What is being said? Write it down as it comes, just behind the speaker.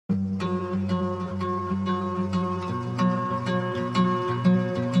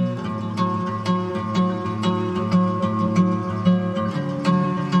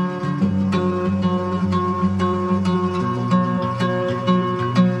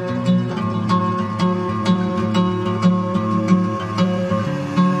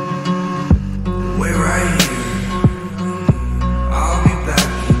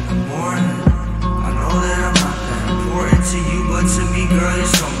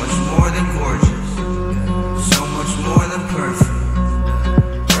than gorgeous, so much more than perfect.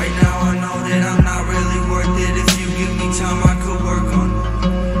 Right now I know that I'm not really worth it. If you give me time, I could work on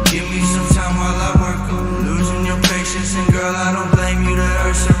it. Give me some time while I work on it. Losing your patience, and girl, I don't blame you. The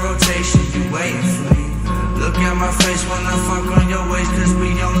earth's in rotation, you waiting for me. Look at my face when I fuck on your waist, cause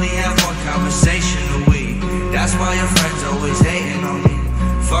we only have one conversation a week. That's why your friends always hating on me.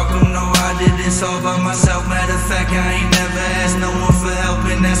 Fuck them, no, I did this all by myself. Matter of fact, I ain't never asked no one for help,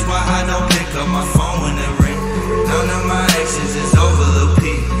 and that's why I don't pick up my phone when it ring. None of my exes is over Lil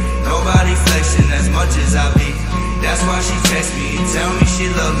Peep. Nobody flexing as much as I be. That's why she text me and tell me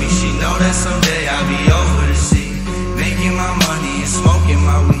she love me. She know that someday I'll be over the sea, making my money and smoking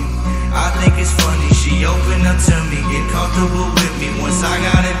my weed. I think it's funny, she opened up to me, get comfortable with me once I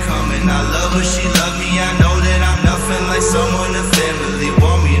got it coming. I love her, she love me, I know that I'm nothing like someone the family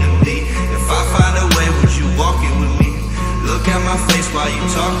want me to be. If I find a way, would you walk it with me? Look at my face while you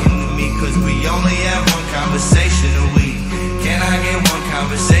talking to me, cause we only have one conversation a week. Can I get one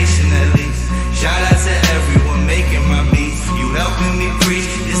conversation at least? Shout out to everyone making my beats. You helping me preach,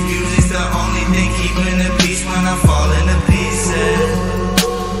 this music's the only thing keeping the peace when I fall into pieces.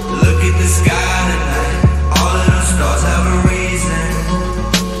 Look at the sky tonight, all of those stars have a reason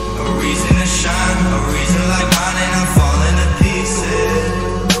to shine, a reason like mine, and I'm falling to pieces.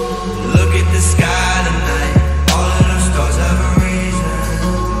 Look at the sky tonight, all of those stars have a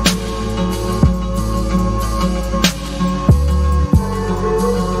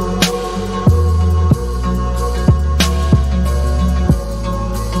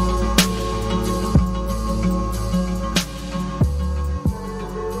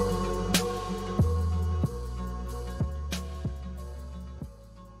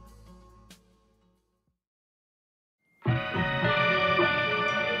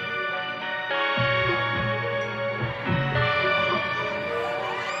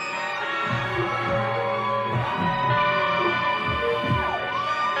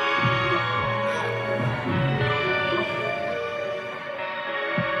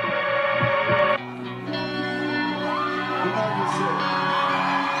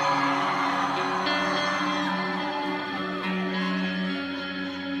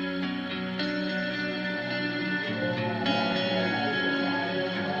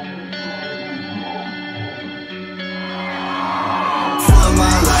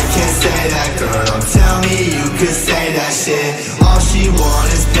say that, girl, don't tell me you could say that shit. All she want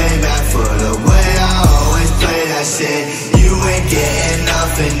is payback for the way I always play that shit. You ain't getting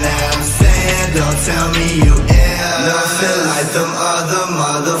nothing that I'm saying, don't tell me you ain't nothing like them other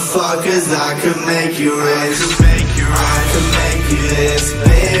motherfuckers. I could make you rich, I could make you this,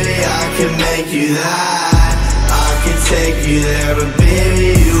 baby, I could make you that. I could take you there, but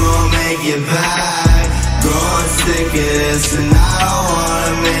baby, you won't make it back. Growing sick of this, and I don't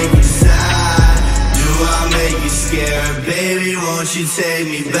wanna make you sad. Do I make you scared? Baby, won't you take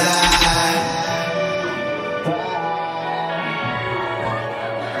me back?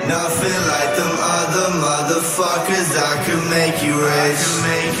 Nothing like them other motherfuckers. I could make you rich,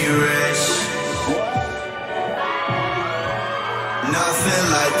 Nothing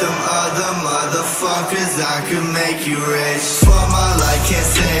like them other motherfuckers. I could make you rich. For my life, can't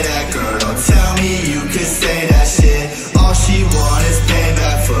say that, girl, don't tell me you could say that shit. All she want is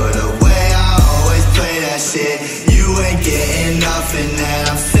payback for the way I always play that shit. You ain't getting nothing that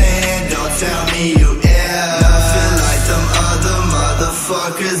I'm saying, don't tell me you ain't nothing like them other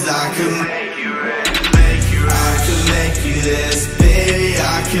motherfuckers. I could make you rich, I could make you this, baby,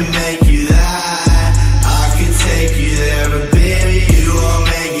 I could make you that. I could take you there, but baby, you won't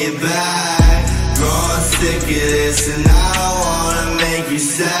make it back. Growing sick of this, and I don't wanna make you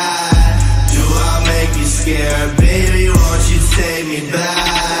sad. Do I make you scared? Baby, won't you take me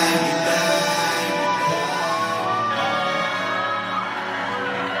back?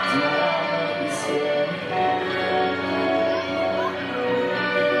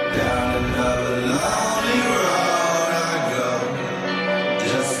 Down another lonely road I go,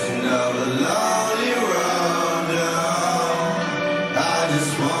 just another lonely road down. I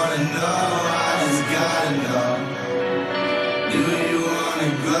just wanna know, I just gotta know. Do you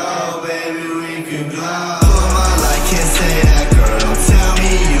wanna go, baby, we can go. For my life, can't say that, girl, don't tell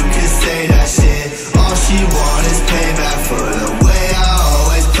me you can say that shit. All she want is payback for the way I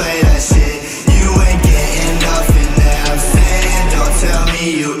always play that shit. You ain't getting nothing that I'm saying, don't tell me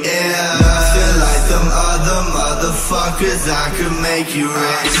you ill. Nothing like them other motherfuckers. I could make you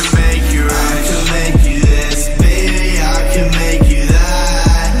rich, I could make you this, baby, I could make you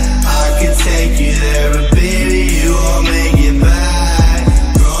that. I could take you there, but baby, you won't make it back.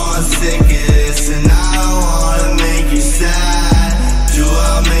 Growing sick of this, and I don't wanna make you sad. Do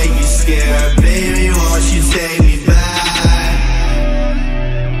I make you sad? scared? Baby, won't you take me back?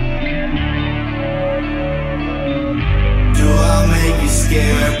 Do I make you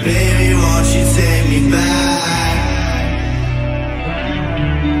scared? Baby, won't you take me back?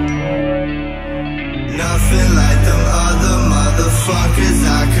 Nothing like them other motherfuckers.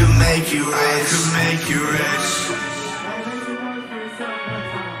 I could make you rich. I could make you rich.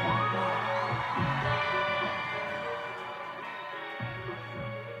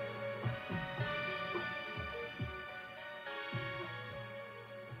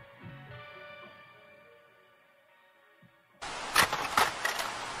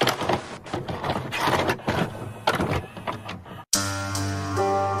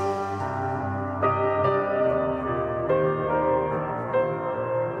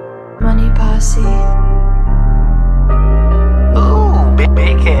 Money Posse. Ooh,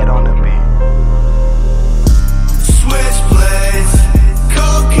 big head on the beat. Switchblades,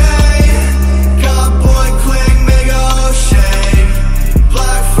 cocaine, got boy click, mega O'Shea.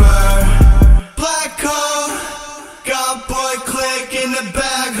 Black fur, black coat, got boy click in the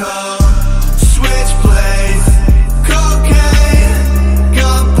bag ho. Switchblades, cocaine,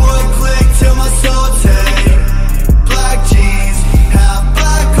 got boy click till my soul take. Black jeans, half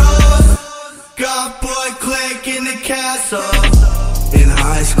black hose, got boy click in the castle. In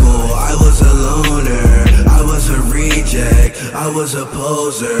high school, I was a loner, I was a reject, I was a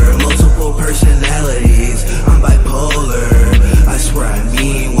poser. Multiple personalities, I'm bipolar. I swear I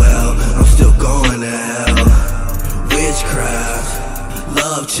mean well, I'm still going to hell. Witchcraft,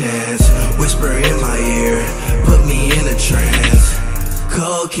 love chants, whisper in my ear, put me in a trance.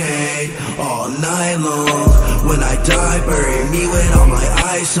 Cocaine, all night long. When I die, bury me with all my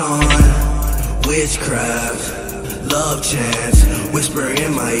ice on. Witchcraft, love chants, whisper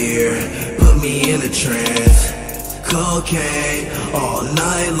in my ear, put me in a trance. Cocaine, all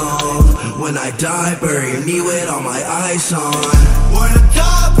night long. When I die, bury me with all my ice on. When I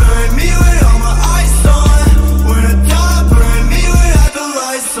die, bury me with all my ice on. When I die, bury me without the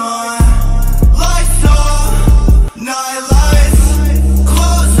lights on. Lights off, night lights,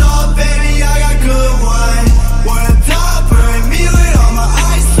 clothes off, baby, I got good wine. When I die, bury me with all my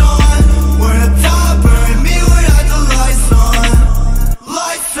ice on. When I die, bury me without the lights on.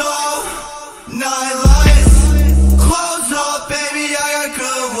 Lights off, night lights, clothes off, baby, I got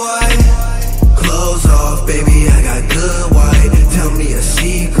good white. Clothes off, baby, I got good white. Tell me a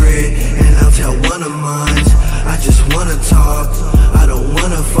secret, and I'll tell one of mine. I just wanna talk, I don't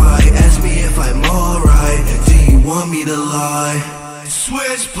wanna fight. Ask me if I'm alright, do you want me to lie?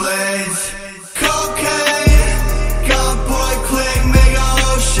 Switchblades, cocaine, got boy click, mega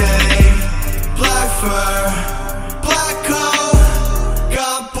O'Shea. Black fur, black coat,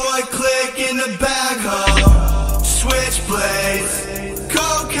 got boy click in the bag ho. Switchblades,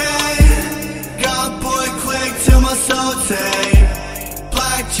 cocaine, got boy click till my soul take.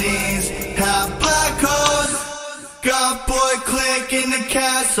 Black jeans, half black hose, got boy click in the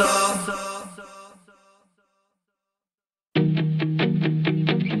castle.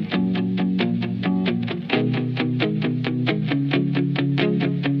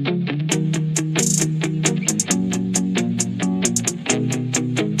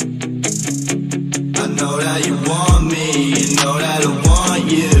 I know that you want me, you know that I want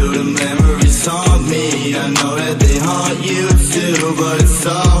you. The memories haunt me, I know that they haunt you too. But it's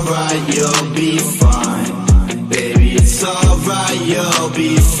alright, you'll be fine. Baby, it's alright, you'll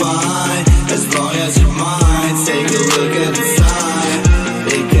be fine. As long as you're mine, take a look at the time.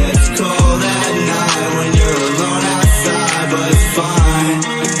 It gets cold at night when you're alone outside. But it's fine,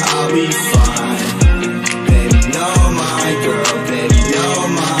 I'll be fine. Baby, no mind, girl, baby, no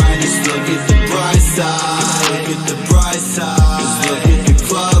mind. Just look at the bright side, look at the bright side. Just look at the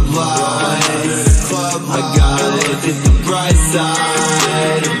club lights, I gotta look at the bright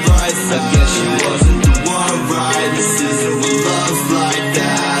side, the bright side. I guess she wasn't the one, right? This isn't what love's like,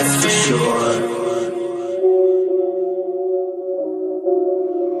 that's for sure.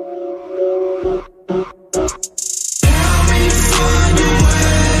 Help me find a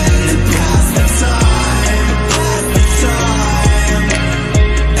way to pass the time, pass the time.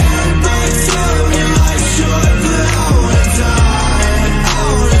 Everybody tell me life's short, but I wanna die, I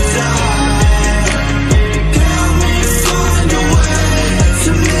wanna die. Help me find a way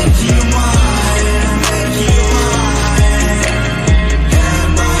to make you mine.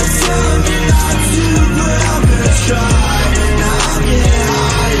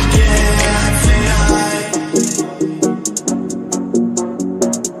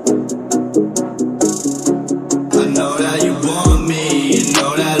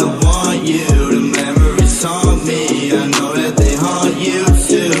 up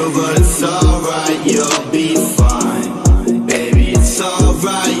too, but it's alright, you'll be fine. Baby, it's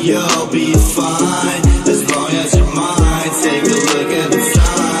alright, you'll be fine. As long as you're mine, take a look at the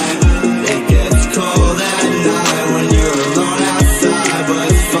time. It gets cold at night when you're alone outside,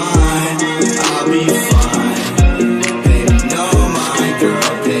 but it's fine, I'll be fine. Baby, no mind,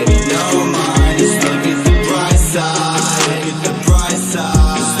 girl, baby, no mind. Just look at the bright side, look at the bright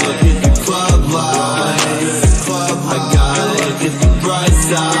side. Just look at the club lights, I gotta look at the bright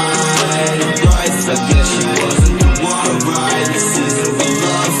side, the bright side. I guess she wasn't the one, right? This isn't what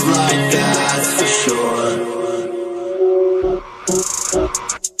love's like, that's for sure.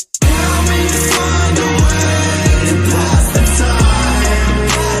 Help me find a way to pass the time,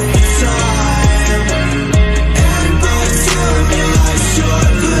 Everybody tell me life's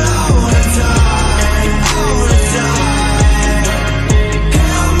short, but I wanna die,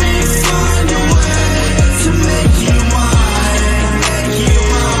 Help me find a way to make you mine,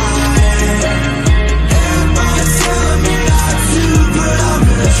 Everybody tell me not to, but I'm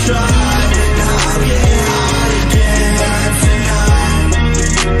gonna try. I'll get high again tonight.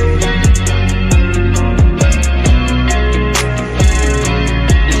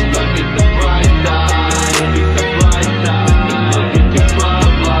 Look at the bright side, look at the bright side. Look at the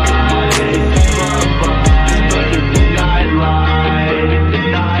club lights, look at the nightlight,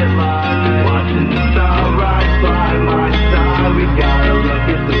 watching the sunrise by my side. We gotta look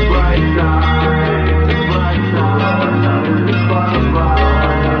at the bright side, the bright side. Look at the club lights,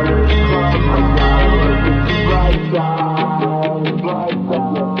 I gotta look at the bright side, the bright side.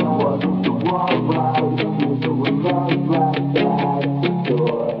 Yes, it wasn't the one right, it was love like that, for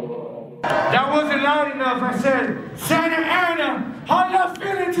sure. That wasn't loud enough. I said, Santa Ana, how y'all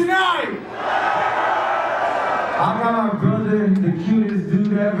feeling tonight? I got my brother, the cutest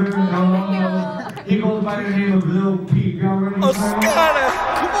dude ever. He goes by the name of Lil Peep. Y'all ready to play?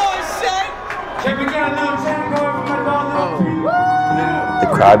 Come on, son! Can we get a little tango from my dog Lil Peep? The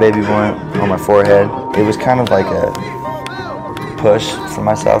crybaby one on my forehead, it was kind of like a push for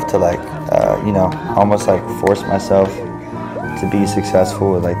myself to like, you know, almost like force myself to be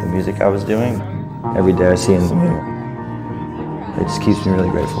successful with like the music I was doing. Every day I see in the mirror. It just keeps me really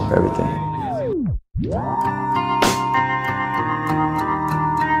grateful for everything.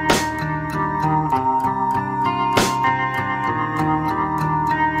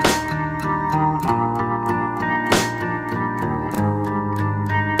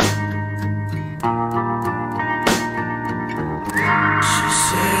 She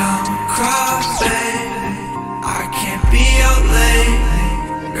said I'm a crybaby, I can't be out late.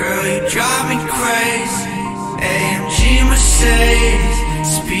 Girl, you drive me crazy. AMG Mercedes,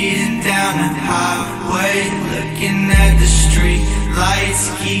 speeding down the highway, looking at the street lights,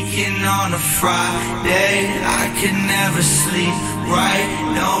 geeking on a Friday. I could never sleep right,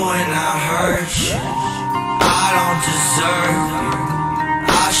 knowing I hurt you. I don't deserve you,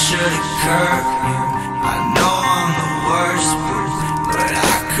 I should've curbed you. I know I'm the worst, but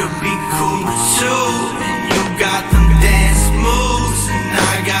I could be cool too. And you got them dance moves, and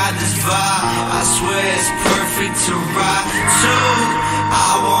I got this vibe. I swear it's perfect to ride to.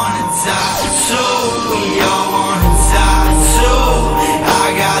 I wanna die too, we all wanna die too.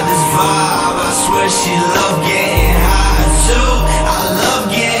 I got this vibe, I swear she love getting high too. I love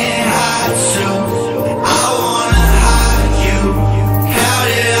getting high too. I wanna hide you, how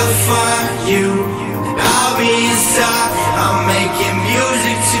did I find you? I'll be inside, I'm making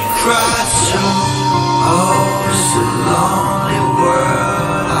music to cry to. Oh, it's a lonely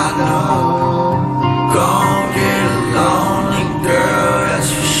world, I know. Gon' get a lonely girl, that's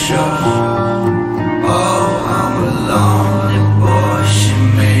for sure. Oh, I'm a lonely boy, she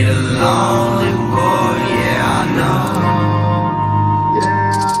made a lonely boy, yeah, I know.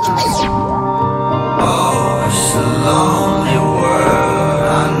 Oh, it's a lonely world,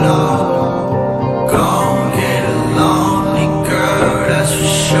 I know. Gon' get a lonely girl, that's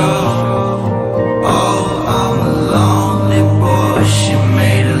for sure. Oh, I'm a lonely boy, she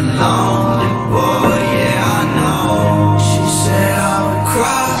made a lonely boy, yeah, I know. She said I'm a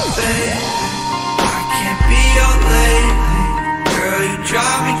crybaby, I can't be out late. Girl, you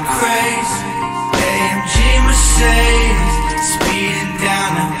drive me crazy. AMG Mercedes, speeding down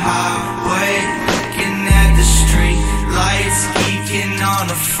the highway, looking at the street lights, geeking on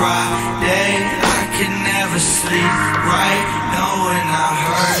a Friday. I could never sleep right, knowing I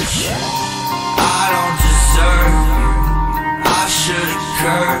hurt you. I don't deserve you, I should've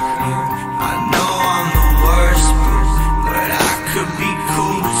curbed you. I know I'm the worst, but I could be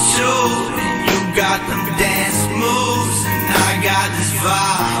cool too. And you got them dance moves, and I got this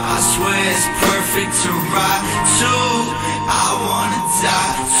vibe. I swear it's perfect to ride to. I wanna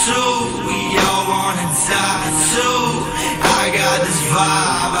side too. We all wanna die too. I got this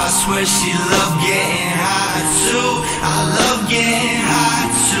vibe, I swear she love getting high too. I love getting high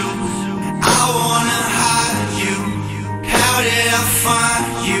too. I wanna hide you. How did I find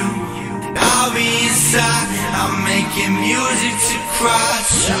you? I'll be inside, I'm making music to cry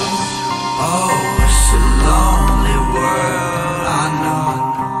to. Oh, it's a lonely world, I know.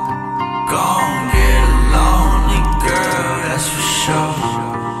 Gon' get a lonely girl, that's for sure.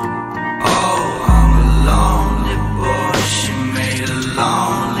 Oh, I'm a lonely boy, she made a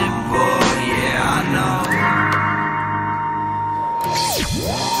lonely boy, yeah, I know.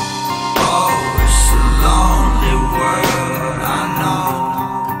 Oh, it's a lonely world, I know.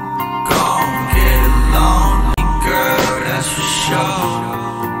 Gon' get a lonely girl, that's for sure.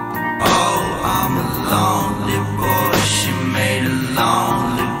 Oh, I'm a lonely boy, she made a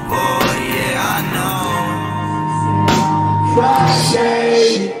lonely boy, yeah, I know.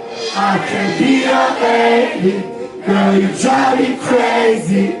 Friday, I can't be your lady. Girl, you drive me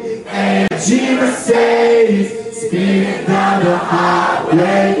crazy. AMG Mercedes, speeding down the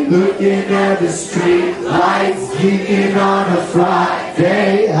highway, looking at the street lights, geeking on a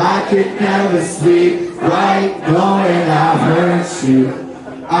Friday. I could never sleep right knowing I hurt you.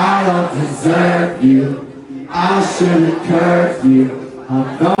 I don't deserve you, I should've curved you. I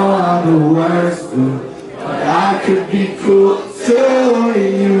know I'm the worst, but I could be cool too.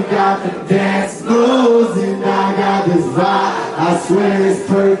 You got the dance moves and I got this vibe. I swear it's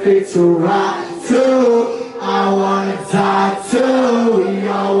perfect to ride to. I wanna die too, we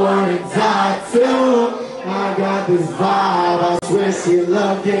all wanna die too. I got this vibe, I swear she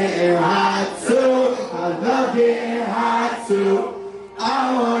love getting high too. I love getting high too.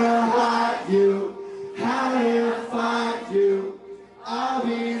 I wanna hide you, how did I find you? I'll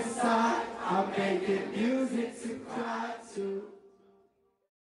be inside, I'm making music to cry to.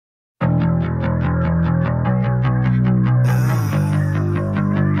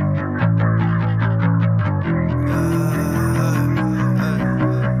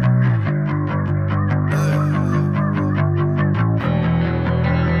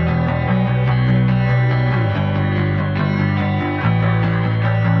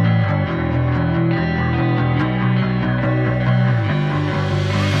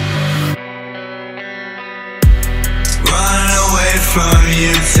 From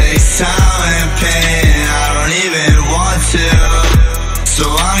you takes time and pain, I don't even want to. So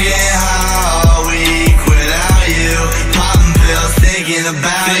I'm getting high all week without you, popping pills thinking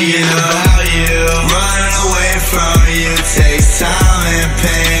about you. Running away from you takes time and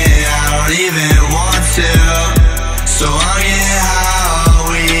pain, I don't even want to. So I'm getting high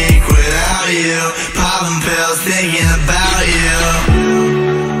all week without you, popping pills thinking about you.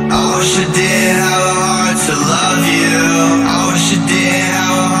 I wish I did have a heart to love you. I wish I did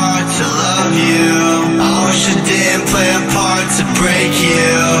have a heart to love you. I wish I didn't play a part to break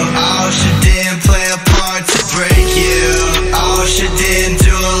you. I wish I didn't play a part to break you. I wish I didn't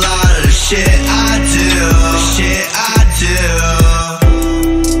do a lot of the shit I do. Shit I do.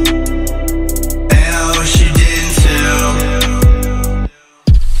 And I wish you didn't too.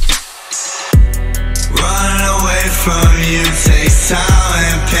 Running away from you takes time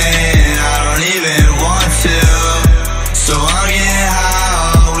and pain, I don't even want to. So I'm getting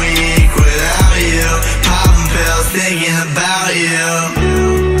high all week without you, popping pills thinking about you.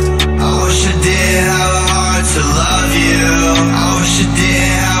 I wish I did have a heart to love you. I wish I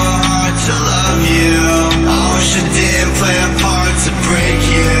did have a heart to love you. I wish I didn't play a part to break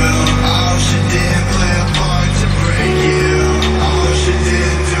you. I wish I didn't play a part to break you. I wish I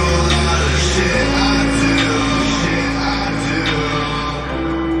didn't do a lot of the shit I do. Shit I do.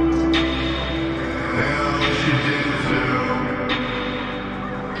 And I wish you didn't too.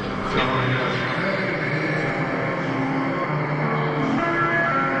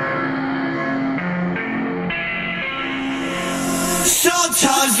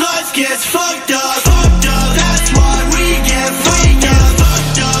 Sometimes life gets fucked up, fucked up. That's why we get fucked up,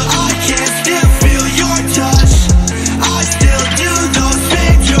 fucked up. I can still feel your touch, I still do those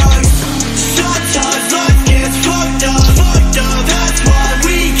same drugs. Sometimes life gets fucked up, fucked up. That's why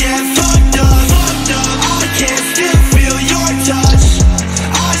we get fucked up, fucked up. I can still feel your touch,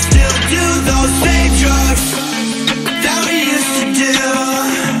 I still do those same drugs that we used to do.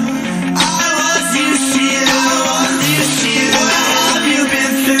 I was used to you, I was used to you. What have you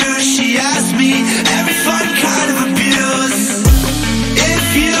been through? She asked me.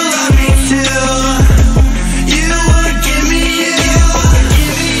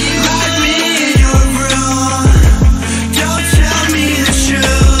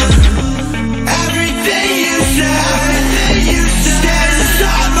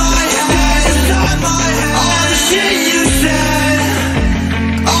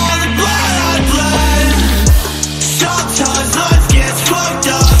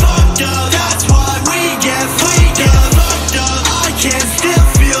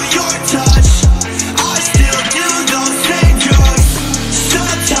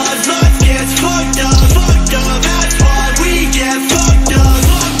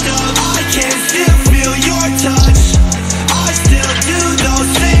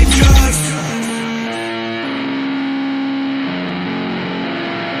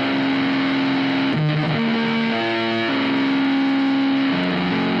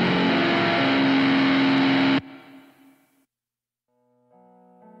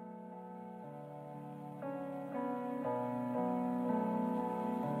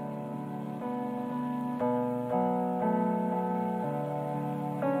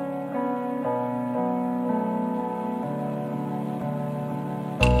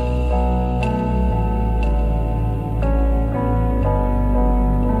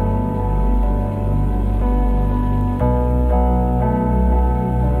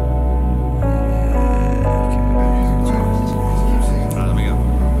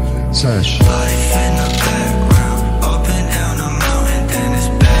 Sesh. Life in the background, up and down the mountain, then it's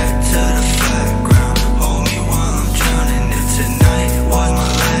back to the flat ground. Hold me while I'm drowning. If tonight was my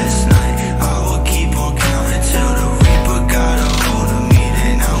last night, I would keep on counting till the Reaper got a hold of me.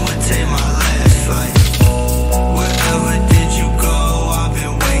 Then I would take my last flight. Wherever did you go? I've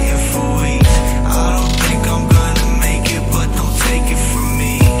been waiting for weeks. I don't think I'm gonna make it, but don't take it from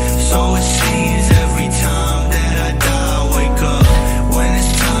me. So it seems every time that I die, I wake up. When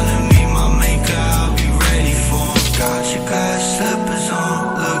it's time to meet my maker, I'll be ready for him. Got your glass slippers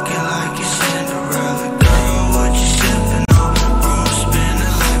on, looking like you're Cinderella. Girl, what you sipping on? Room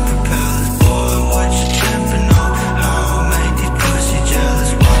spinning like propellers. Boy, what you tripping on? How I make these pussy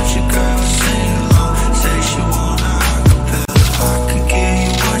jealous. Watch your girl sing along, say she want a acapella. I can give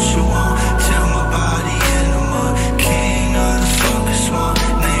you what you want, till my body in the mud. King of the fucking swamp,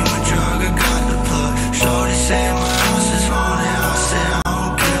 name a drug, I got the plug. Shorty say my house is haunted, I say I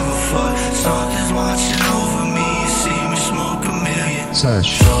don't give a fuck. Something's watching over me, you see me smoke a million.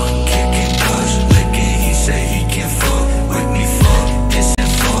 Sesh. Drunk, kicking, touch, licking, he say he can fuck with me, fuck this and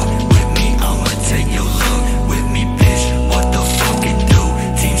fuck with me. I'ma take your look with me, bitch. What the fuck it do?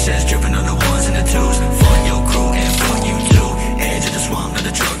 Team says dripping on the ones and the twos. Fuck your crew and fuck you too. Edge of the swamp, let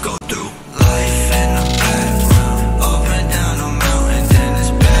the truck go through. Life in the background, up and down the mountain, then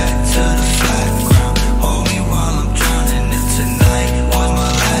it's back to the flat ground. Hold me while I'm drowning. If tonight was my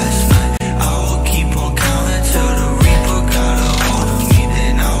last night, I will keep on counting till the Reaper got a hold of me.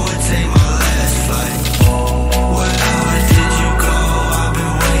 Then I would take my last flight. Wherever did you go? I've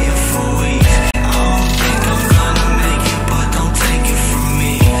been waiting for weeks. I don't think I'm gonna make it, but don't take it from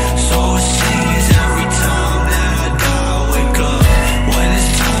me. So it seems every time that I die, I wake up. When it's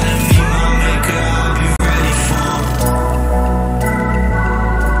time to meet my maker, I'll be ready for him.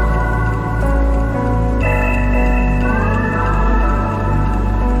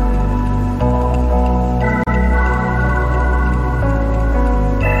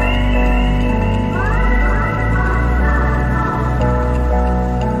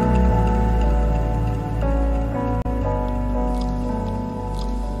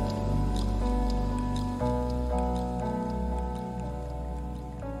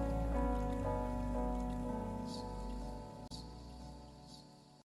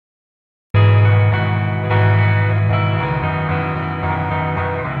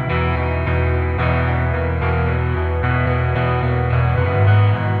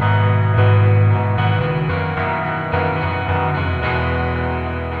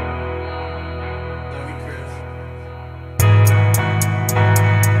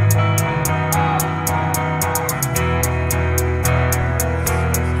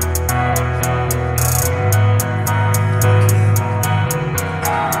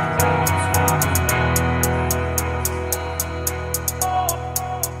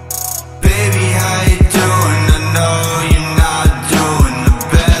 Baby, how you doing? I know you're not doing the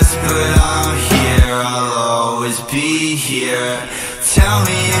best, but I'm here, I'll always be here. Tell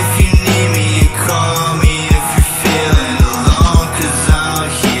me if you need me, you call me if you're feeling alone, 'cause I'm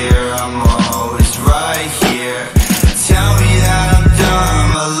here, I'm always right here. Tell me that I'm dumb,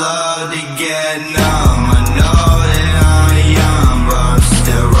 I love to get numb. I know that I'm young, but I'm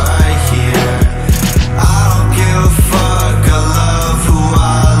still right here. I don't give a fuck, I love who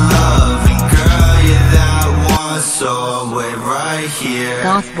I love. And girl, you're that one, so I'll wait right here.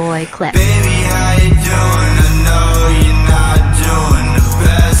 Goth Boy Clip. Baby, how you doing? I know you're not doing the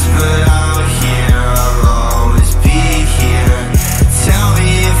best, but I'm here, I'll always be here. Tell me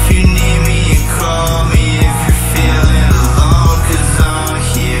if you need me, you call me if you're feeling alone, 'cause I'm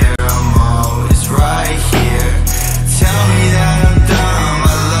here, I'm always right here. Tell me that I'm dumb,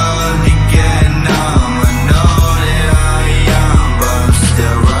 I love to get numb. I know that I'm young, but I'm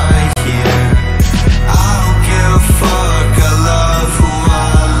still right here. I don't give a fuck, I love who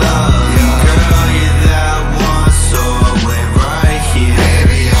I love. And girl, you're that one, so I'll wait right here.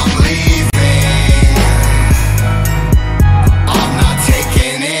 Baby, I'm leaving, I'm not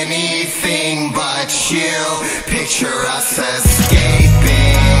taking anything but you. Picture us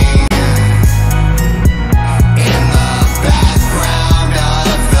escaping. In the background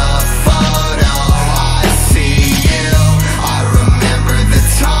of the photo, I see you. I remember the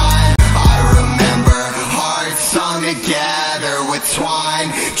time, I remember hearts sung together with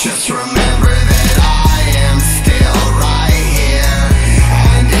twine. Just remember that I am still right here.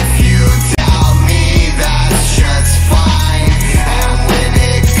 And if you doubt me, that's just fine. And when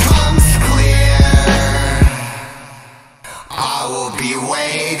it comes clear, I will be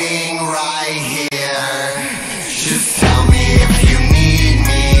waiting right here. Just tell me if you need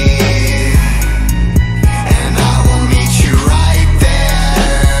me, and I will meet you right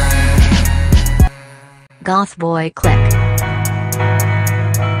there. Goth Boy Click.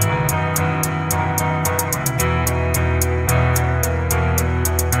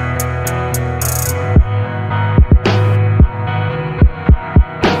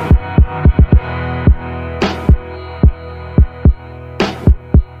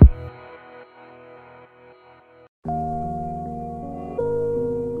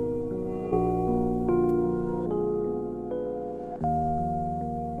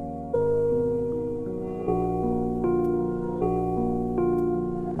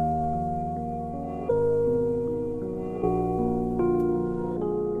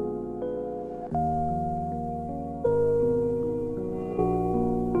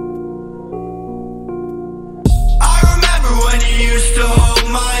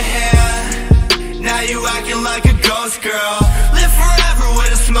 You acting like a ghost girl. Live forever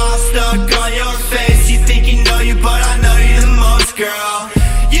with a smile stuck on your face. You think you know you, but I know you the most, girl.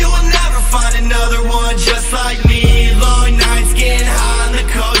 You will never find another one just like me. Long nights getting high on the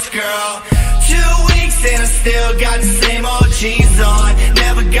coast, girl. 2 weeks and I still got the same old jeans on.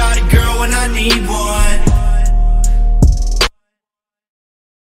 Never got a girl when I need one.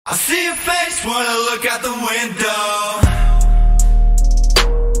 I see your face when I look out the window.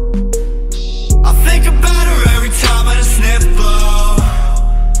 Think about her every time I just sniffle.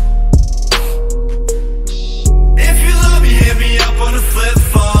 If you love me, hit me up on the flip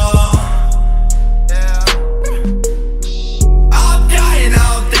phone. Yeah. I'm dying, I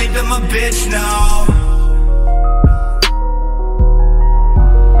don't think that my bitch know.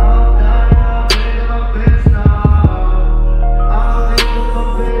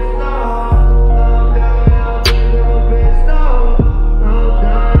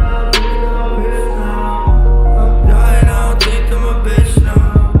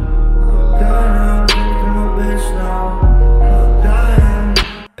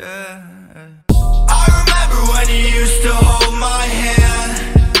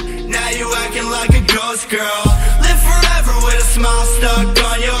 Girl, live forever with a smile stuck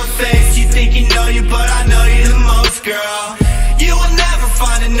on your face. You think you know you, but I know you the most, girl. You will never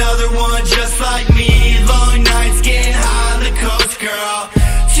find another one just like me. Long nights getting high on the coast, girl.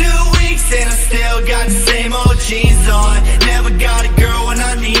 2 weeks and I still got the same old jeans on. Never got a girl when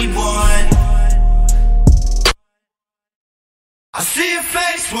I need one. I see your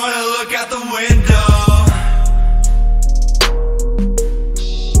face when I look out the window.